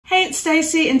it's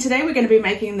Stacey, and today we're going to be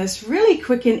making this really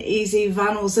quick and easy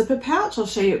vinyl zipper pouch. I'll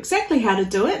show you exactly how to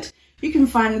do it. You can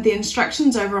find the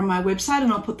instructions over on my website,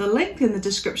 and I'll put the link in the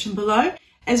description below,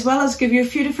 as well as give you a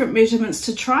few different measurements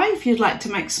to try if you'd like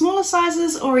to make smaller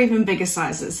sizes or even bigger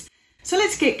sizes. So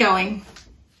let's get going.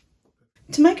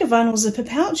 To make a vinyl zipper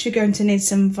pouch, you're going to need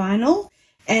some vinyl,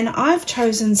 and I've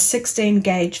chosen 16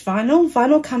 gauge vinyl.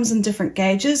 Vinyl comes in different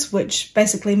gauges, which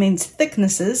basically means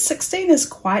thicknesses. 16 is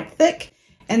quite thick,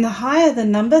 and the higher the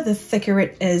number, the thicker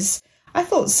it is. I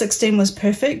thought 16 was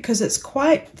perfect because it's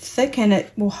quite thick and it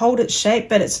will hold its shape,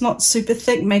 but it's not super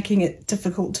thick, making it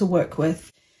difficult to work with.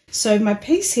 So my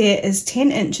piece here is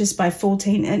 10 inches by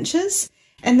 14 inches,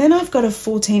 and then I've got a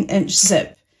 14-inch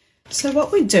zip. So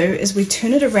what we do is we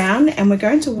turn it around, and we're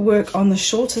going to work on the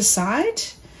shorter side.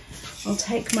 I'll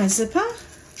take my zipper,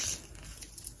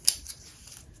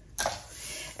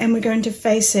 and we're going to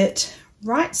face it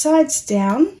right sides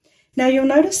down. Now you'll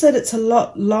notice that it's a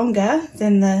lot longer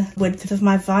than the width of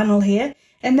my vinyl here,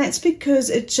 and that's because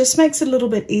it just makes it a little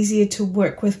bit easier to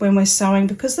work with when we're sewing,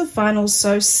 because the vinyl's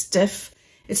so stiff.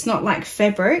 It's not like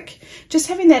fabric. Just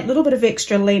having that little bit of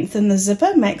extra length in the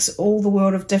zipper makes all the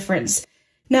world of difference.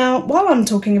 Now, while I'm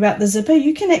talking about the zipper,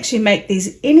 you can actually make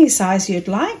these any size you'd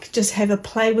like. Just have a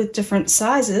play with different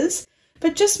sizes,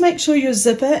 but just make sure your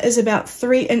zipper is about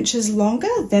 3 inches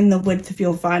longer than the width of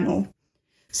your vinyl.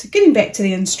 So getting back to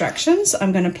the instructions,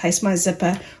 I'm going to place my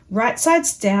zipper right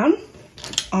sides down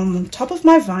on the top of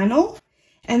my vinyl,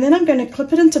 and then I'm going to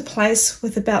clip it into place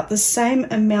with about the same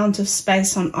amount of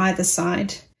space on either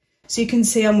side. So you can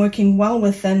see I'm working well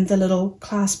within the little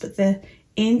clasp at the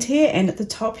end here and at the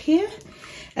top here.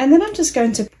 And then I'm just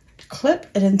going to clip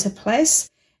it into place,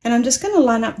 and I'm just going to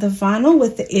line up the vinyl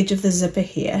with the edge of the zipper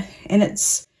here. And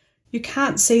you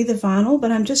can't see the vinyl,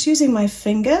 but I'm just using my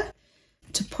finger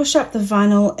to push up the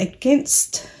vinyl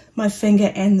against my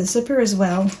finger and the zipper as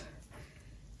well.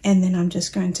 And then I'm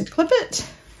just going to clip it.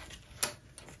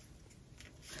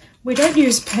 We don't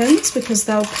use pins because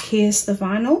they'll pierce the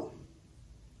vinyl.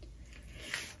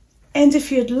 And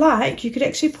if you'd like, you could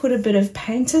actually put a bit of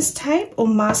painter's tape or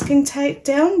masking tape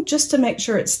down just to make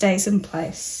sure it stays in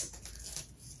place.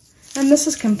 And this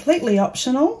is completely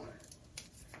optional,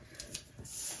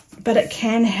 but it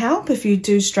can help if you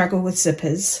do struggle with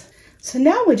zippers. So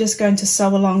now we're just going to sew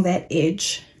along that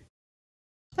edge.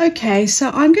 Okay, so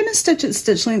I'm going to stitch at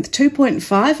stitch length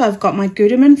 2.5. I've got my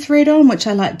Gutermann thread on, which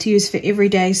I like to use for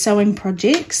everyday sewing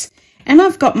projects. And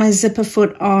I've got my zipper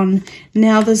foot on.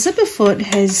 Now the zipper foot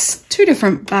has two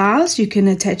different bars. You can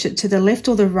attach it to the left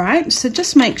or the right. So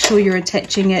just make sure you're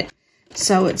attaching it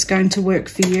so it's going to work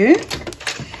for you.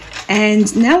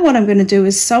 And now what I'm going to do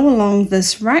is sew along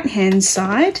this right hand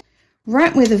side,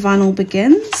 right where the vinyl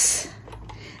begins.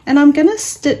 And I'm going to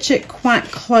stitch it quite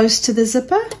close to the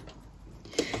zipper.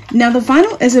 Now the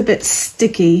vinyl is a bit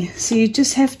sticky, so you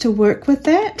just have to work with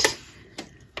that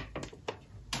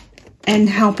and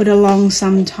help it along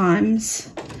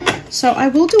sometimes. So I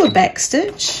will do a back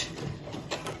stitch,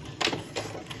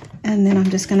 and then I'm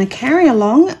just going to carry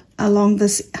along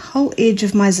this whole edge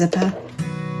of my zipper.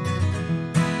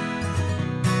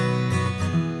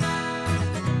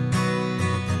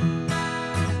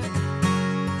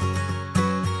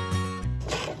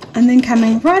 And then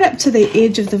coming right up to the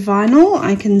edge of the vinyl,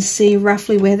 I can see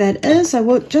roughly where that is. I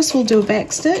will do a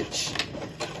back stitch,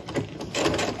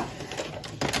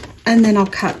 and then I'll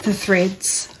cut the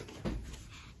threads.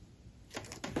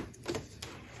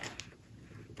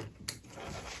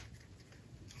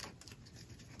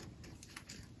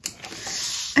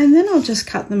 And then I'll just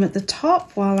cut them at the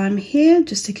top while I'm here,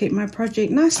 just to keep my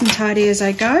project nice and tidy as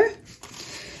I go.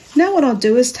 Now what I'll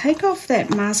do is take off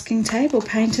that masking tape or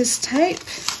painter's tape.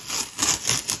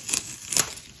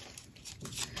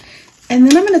 And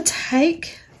then I'm going to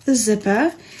take the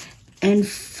zipper and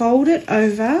fold it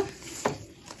over,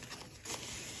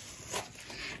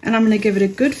 and I'm going to give it a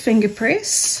good finger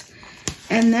press.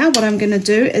 And now what I'm going to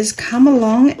do is come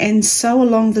along and sew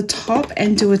along the top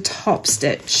and do a top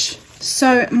stitch.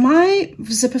 So my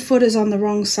zipper foot is on the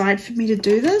wrong side for me to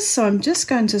do this, so I'm just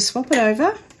going to swap it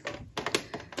over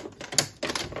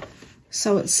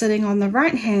so it's sitting on the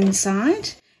right hand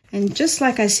side. And just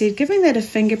like I said, giving that a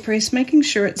finger press, making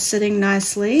sure it's sitting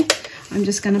nicely. I'm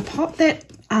just going to pop that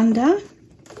under,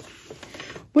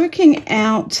 working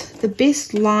out the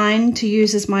best line to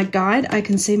use as my guide. I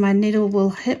can see my needle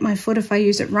will hit my foot if I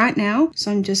use it right now. So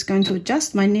I'm just going to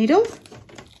adjust my needle,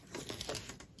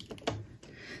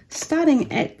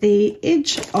 starting at the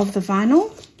edge of the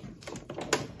vinyl.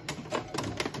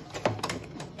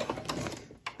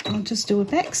 I'll just do a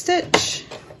back stitch.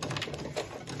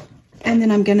 And then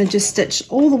I'm going to just stitch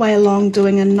all the way along,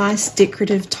 doing a nice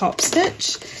decorative top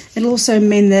stitch. It'll also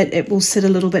mean that it will sit a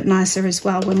little bit nicer as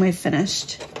well when we're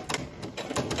finished.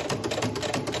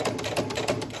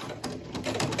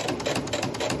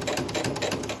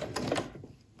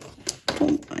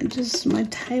 My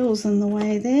tail's in the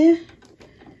way there.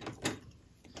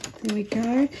 There we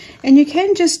go. And you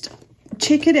can just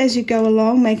check it as you go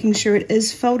along, making sure it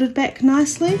is folded back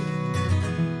nicely.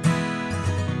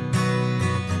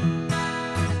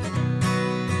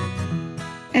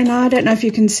 And I don't know if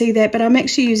you can see that, but I'm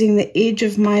actually using the edge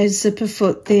of my zipper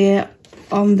foot there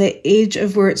on the edge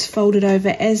of where it's folded over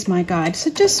as my guide. So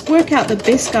just work out the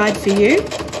best guide for you.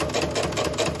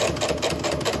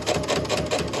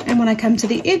 And when I come to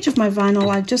the edge of my vinyl,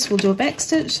 I just will do a back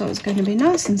stitch, so it's going to be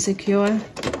nice and secure.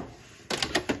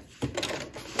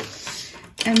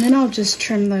 And then I'll just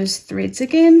trim those threads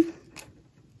again.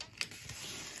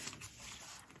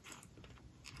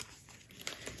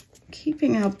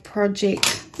 Keeping our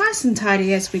project nice and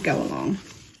tidy as we go along.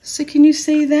 So can you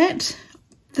see that?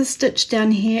 The stitch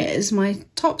down here is my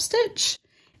top stitch,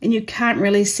 and you can't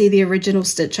really see the original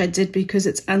stitch I did because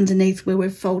it's underneath where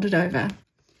we've folded over.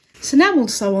 So now we'll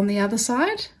sew on the other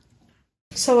side.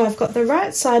 So I've got the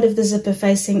right side of the zipper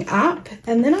facing up,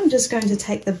 and then I'm just going to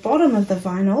take the bottom of the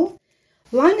vinyl,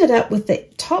 line it up with the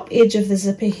top edge of the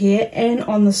zipper here and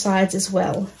on the sides as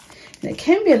well. And it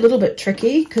can be a little bit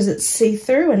tricky because it's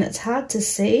see-through and it's hard to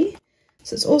see.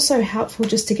 So it's also helpful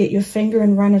just to get your finger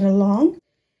and run it along.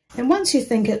 And once you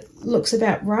think it looks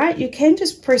about right, you can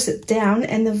just press it down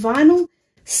and the vinyl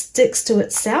sticks to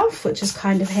itself, which is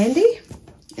kind of handy.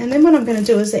 And then what I'm going to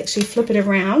do is actually flip it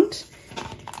around,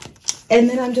 and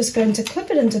then I'm just going to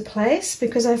clip it into place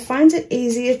because I find it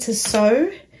easier to sew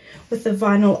with the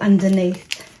vinyl underneath.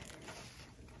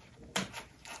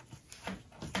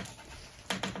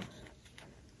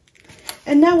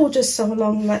 And now we'll just sew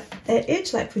along that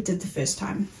edge like we did the first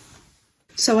time.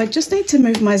 So I just need to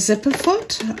move my zipper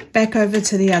foot back over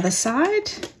to the other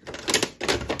side.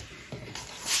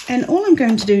 And all I'm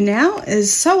going to do now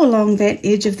is sew along that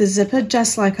edge of the zipper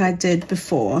just like I did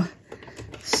before.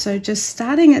 So just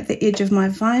starting at the edge of my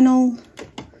vinyl,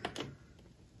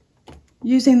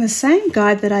 using the same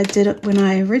guide that I did when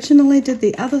I originally did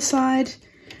the other side.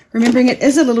 Remembering it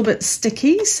is a little bit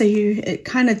sticky, so it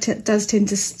kind of does tend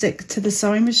to stick to the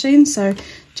sewing machine, so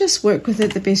just work with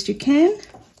it the best you can.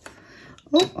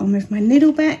 Oh, I'll move my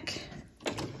needle back.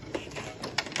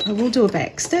 I will do a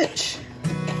back stitch.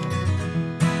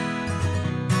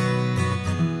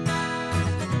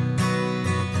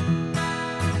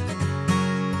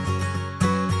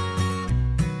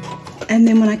 And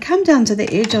then when I come down to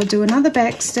the edge, I'll do another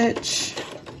back stitch.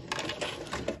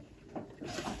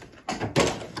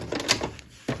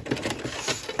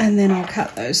 And then I'll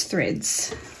cut those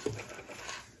threads.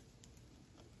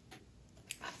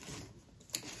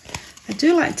 I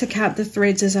do like to cut the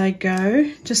threads as I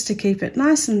go, just to keep it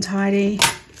nice and tidy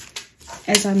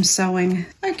as I'm sewing.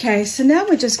 Okay, so now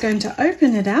we're just going to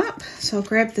open it up. So I'll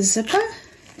grab the zipper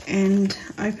and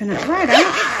open it right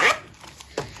up.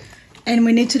 And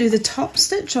we need to do the top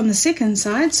stitch on the second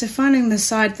side, so finding the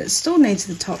side that still needs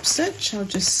the top stitch, I'll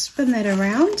just spin that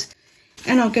around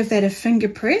and I'll give that a finger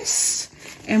press,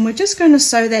 and we're just going to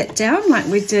sew that down like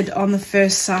we did on the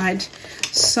first side.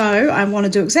 So I want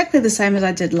to do exactly the same as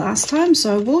I did last time,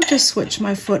 so I will just switch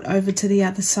my foot over to the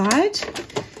other side,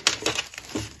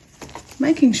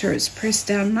 making sure it's pressed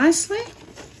down nicely,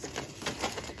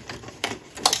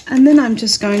 and then I'm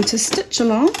just going to stitch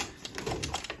along,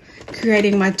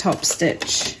 creating my top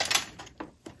stitch.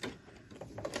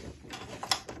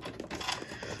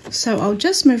 So I'll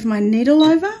just move my needle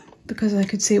over because I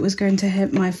could see it was going to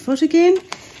hit my foot again.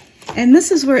 And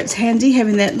this is where it's handy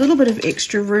having that little bit of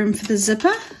extra room for the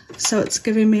zipper. So it's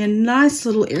giving me a nice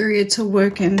little area to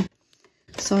work in.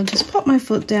 So I'll just pop my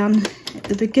foot down at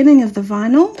the beginning of the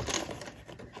vinyl.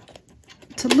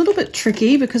 It's a little bit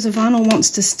tricky because the vinyl wants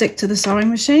to stick to the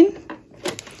sewing machine.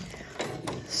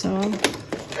 So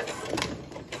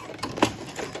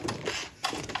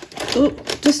I'll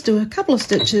just do a couple of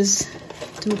stitches,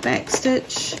 do a back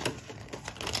stitch,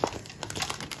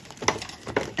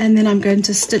 and then I'm going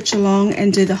to stitch along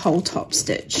and do the whole top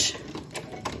stitch.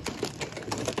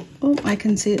 Oh, I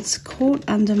can see it's caught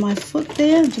under my foot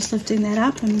there. I'm just lifting that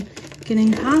up and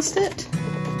getting past it.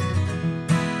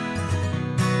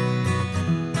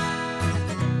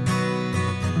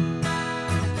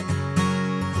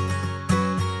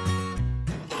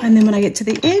 And then when I get to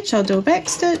the edge, I'll do a back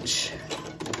stitch.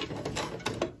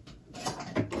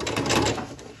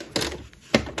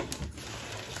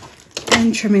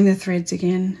 And trimming the threads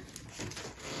again.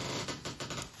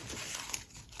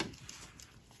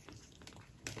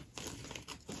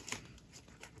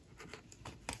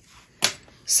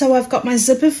 So I've got my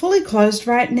zipper fully closed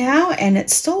right now and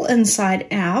it's still inside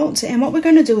out, and what we're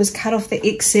going to do is cut off the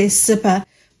excess zipper,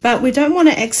 but we don't want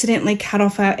to accidentally cut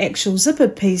off our actual zipper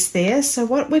piece there. So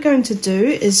what we're going to do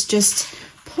is just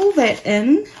pull that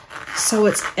in so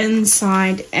it's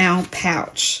inside our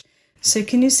pouch. So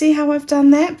can you see how I've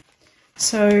done that?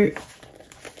 So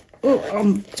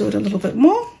I'll do it a little bit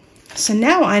more. So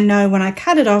now I know when I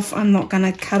cut it off, I'm not going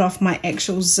to cut off my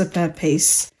actual zipper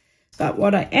piece. But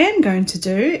what I am going to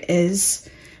do is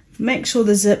make sure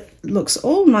the zip looks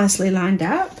all nicely lined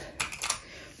up,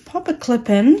 pop a clip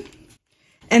in,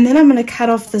 and then I'm going to cut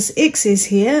off this excess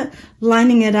here,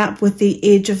 lining it up with the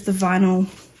edge of the vinyl.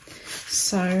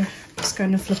 So I'm just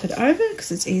going to flip it over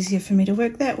because it's easier for me to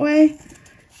work that way,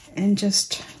 and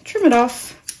just trim it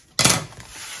off.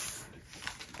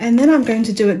 And then I'm going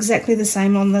to do exactly the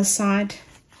same on this side.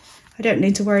 I don't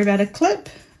need to worry about a clip.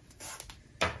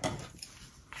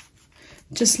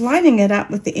 Just lining it up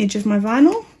with the edge of my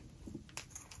vinyl.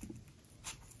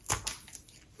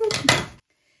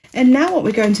 And now what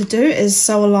we're going to do is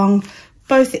sew along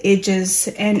both edges,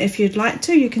 and if you'd like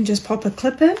to, you can just pop a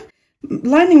clip in,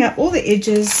 lining up all the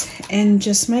edges and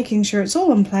just making sure it's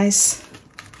all in place.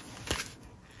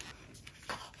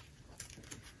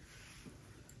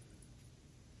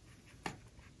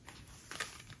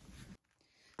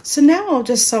 So now I'll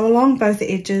just sew along both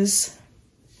edges.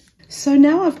 So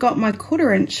now I've got my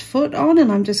 1/4 inch foot on,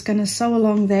 and I'm just going to sew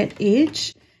along that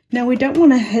edge. Now we don't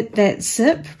want to hit that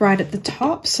zip right at the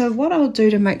top, so what I'll do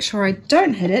to make sure I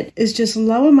don't hit it is just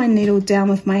lower my needle down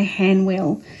with my hand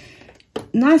wheel,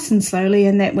 nice and slowly,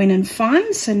 and that went in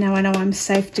fine. So now I know I'm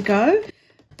safe to go,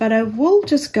 but I will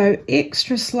just go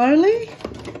extra slowly.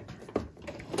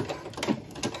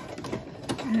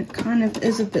 And it kind of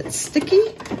is a bit sticky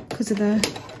because of the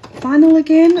vinyl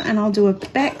again, and I'll do a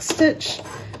back stitch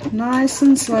nice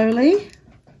and slowly,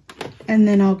 and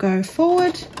then I'll go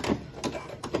forward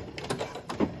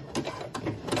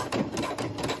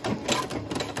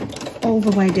all the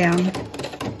way down.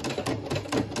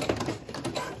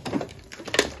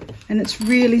 And it's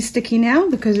really sticky now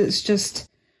because it's just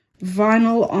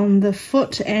vinyl on the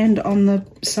foot and on the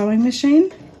sewing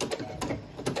machine.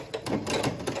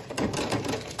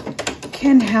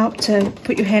 Can help to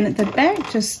put your hand at the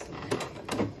back, just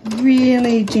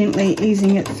really gently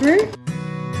easing it through.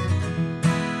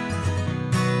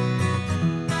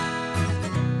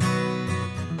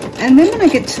 And then when I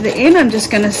get to the end, I'm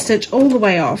just going to stitch all the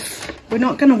way off. We're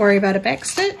not going to worry about a back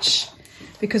stitch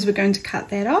because we're going to cut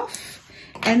that off.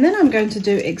 And then I'm going to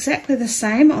do exactly the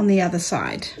same on the other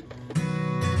side.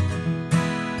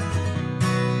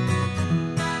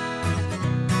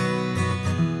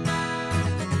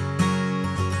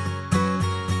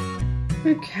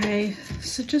 Okay,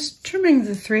 so just trimming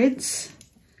the threads.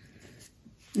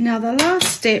 Now the last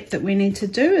step that we need to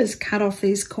do is cut off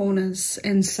these corners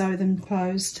and sew them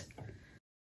closed.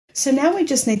 So now we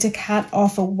just need to cut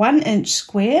off a 1 inch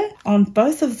square on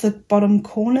both of the bottom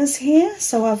corners here.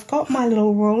 So I've got my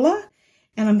little ruler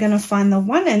and I'm going to find the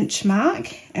 1 inch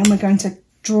mark, and we're going to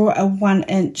draw a 1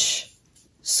 inch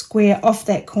square off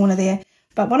that corner there.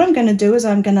 But what I'm going to do is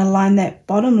I'm going to line that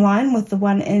bottom line with the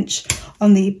 1 inch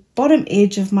on the bottom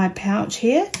edge of my pouch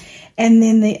here, and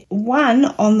then the one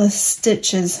on the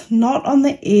stitches, not on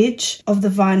the edge of the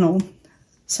vinyl.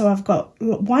 So I've got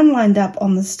one lined up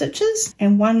on the stitches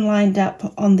and one lined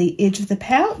up on the edge of the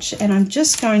pouch, and I'm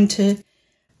just going to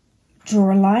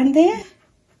draw a line there.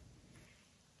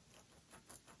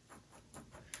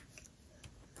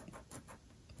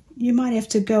 You might have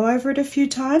to go over it a few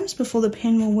times before the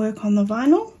pen will work on the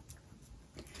vinyl.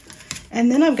 And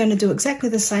then I'm going to do exactly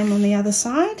the same on the other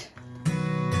side.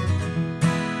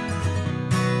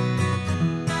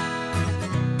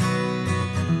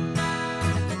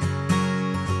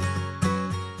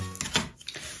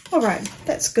 Alright,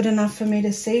 that's good enough for me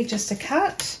to see, just a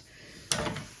cut.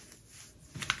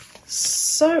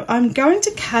 So I'm going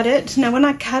to cut it. Now when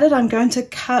I cut it, I'm going to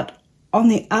cut on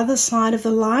the other side of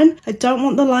the line. I don't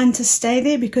want the line to stay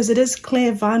there because it is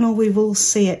clear vinyl, we will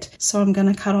see it. So I'm going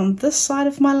to cut on this side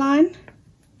of my line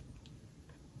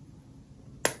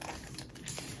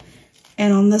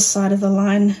and on this side of the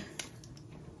line.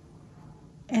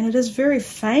 And it is very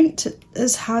faint, it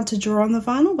is hard to draw on the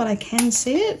vinyl, but I can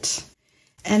see it.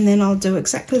 And then I'll do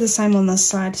exactly the same on this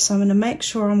side. So I'm going to make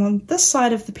sure I'm on this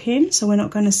side of the pen so we're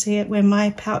not going to see it when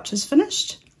my pouch is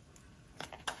finished.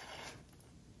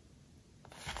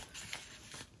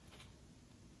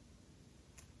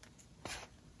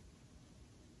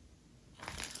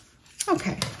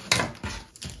 Okay.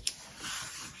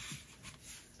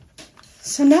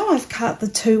 So now I've cut the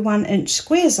two 1 inch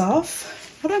squares off.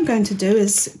 What I'm going to do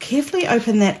is carefully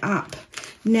open that up.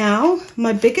 Now,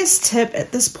 my biggest tip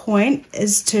at this point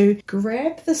is to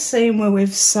grab the seam where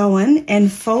we've sewn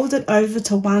and fold it over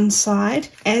to one side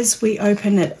as we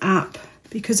open it up.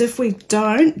 Because if we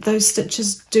don't, those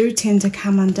stitches do tend to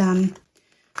come undone.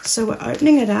 So we're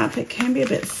opening it up. It can be a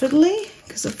bit fiddly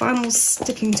because the vinyl's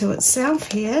sticking to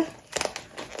itself here.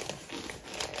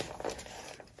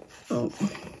 Oh.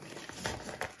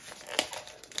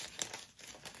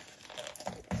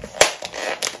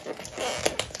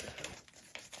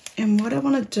 And what I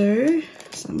want to do,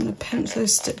 so I'm going to pinch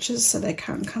those stitches so they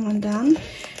can't come undone,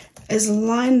 is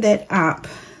line that up.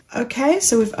 Okay,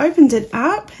 so we've opened it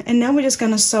up and now we're just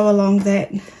going to sew along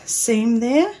that seam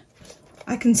there.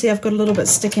 I can see I've got a little bit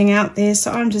sticking out there,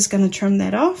 so I'm just going to trim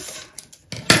that off.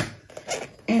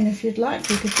 And if you'd like,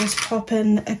 you could just pop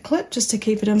in a clip just to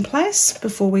keep it in place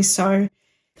before we sew.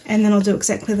 And then I'll do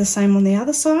exactly the same on the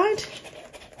other side.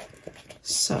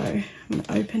 So I'm going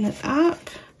to open it up.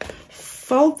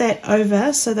 Fold that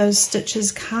over so those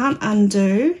stitches can't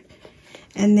undo,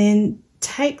 and then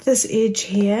take this edge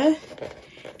here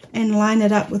and line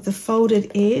it up with the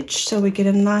folded edge so we get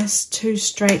a nice 2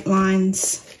 straight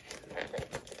lines.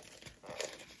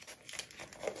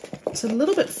 It's a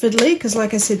little bit fiddly because,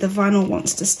 like I said, the vinyl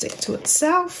wants to stick to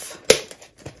itself.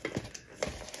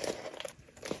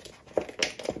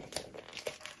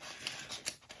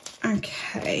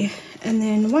 Okay, and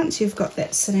then once you've got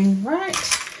that sitting right,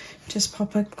 just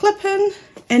pop a clip in,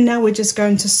 and now we're just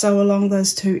going to sew along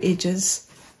those 2 edges.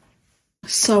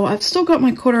 So I've still got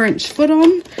my 1/4 inch foot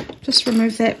on, just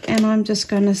remove that, and I'm just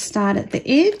going to start at the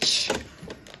edge.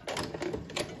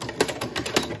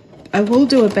 I will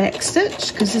do a back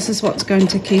stitch because this is what's going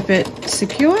to keep it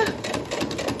secure.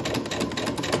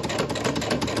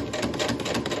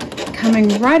 Coming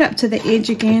right up to the edge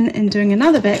again and doing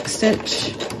another back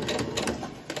stitch.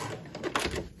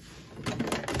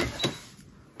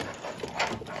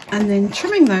 And then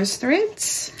trimming those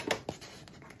threads,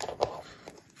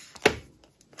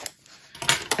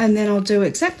 and then I'll do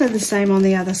exactly the same on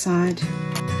the other side.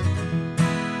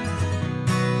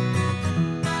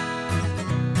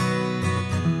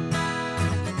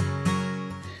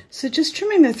 So just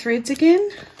trimming the threads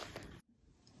again.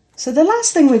 So the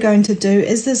last thing we're going to do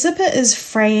is the zipper is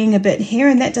fraying a bit here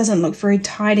and that doesn't look very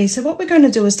tidy. So what we're going to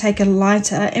do is take a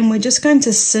lighter and we're just going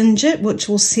to singe it, which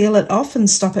will seal it off and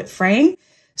stop it fraying.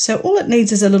 So all it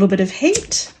needs is a little bit of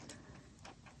heat.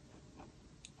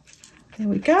 There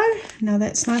we go. Now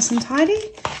that's nice and tidy.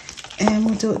 And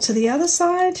we'll do it to the other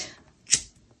side.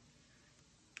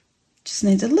 Just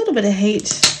needs a little bit of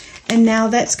heat. And now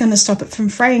that's going to stop it from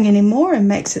fraying anymore and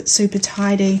makes it super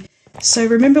tidy. So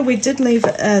remember, we did leave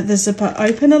the zipper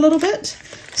open a little bit.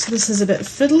 So this is a bit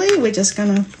fiddly. We're just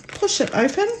going to push it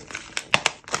open.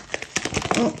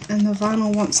 Oh, and the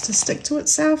vinyl wants to stick to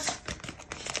itself.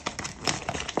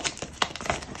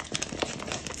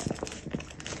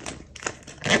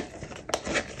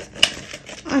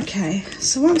 Okay,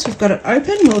 so once we've got it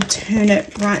open, we'll turn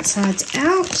it right sides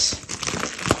out.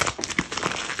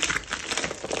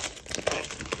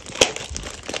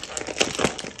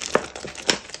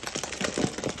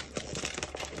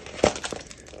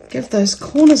 Give those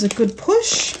corners a good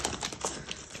push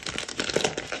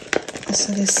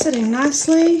so they're sitting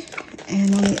nicely,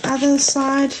 and on the other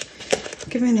side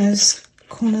giving those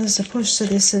corners a push so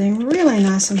they're sitting really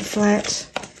nice and flat,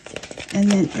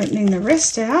 and then opening the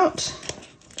rest out,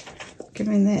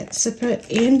 giving that zipper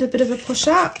end a bit of a push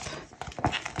up,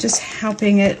 just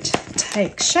helping it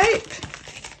take shape,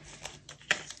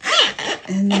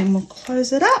 and then we'll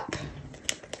close it up.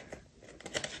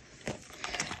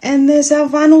 And there's our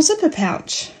vinyl zipper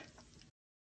pouch.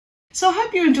 So I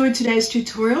hope you enjoyed today's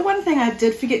tutorial. One thing I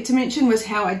did forget to mention was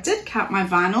how I did cut my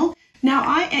vinyl. Now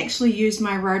I actually used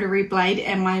my rotary blade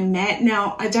and my mat.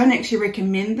 Now I don't actually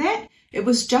recommend that. It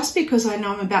was just because I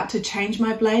know I'm about to change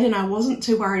my blade and I wasn't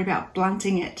too worried about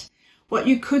blunting it. What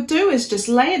you could do is just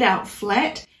lay it out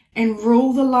flat and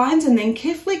rule the lines and then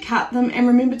carefully cut them, and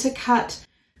remember to cut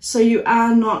so you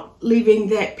are not leaving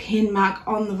that pen mark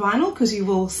on the vinyl because you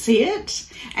will see it.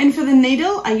 And for the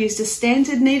needle, I used a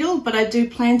standard needle, but I do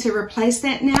plan to replace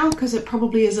that now because it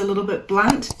probably is a little bit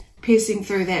blunt piercing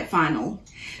through that vinyl.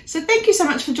 So thank you so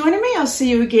much for joining me. I'll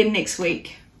see you again next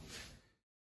week.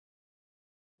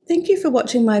 Thank you for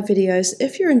watching my videos.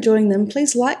 If you're enjoying them,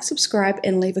 please like, subscribe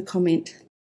and leave a comment.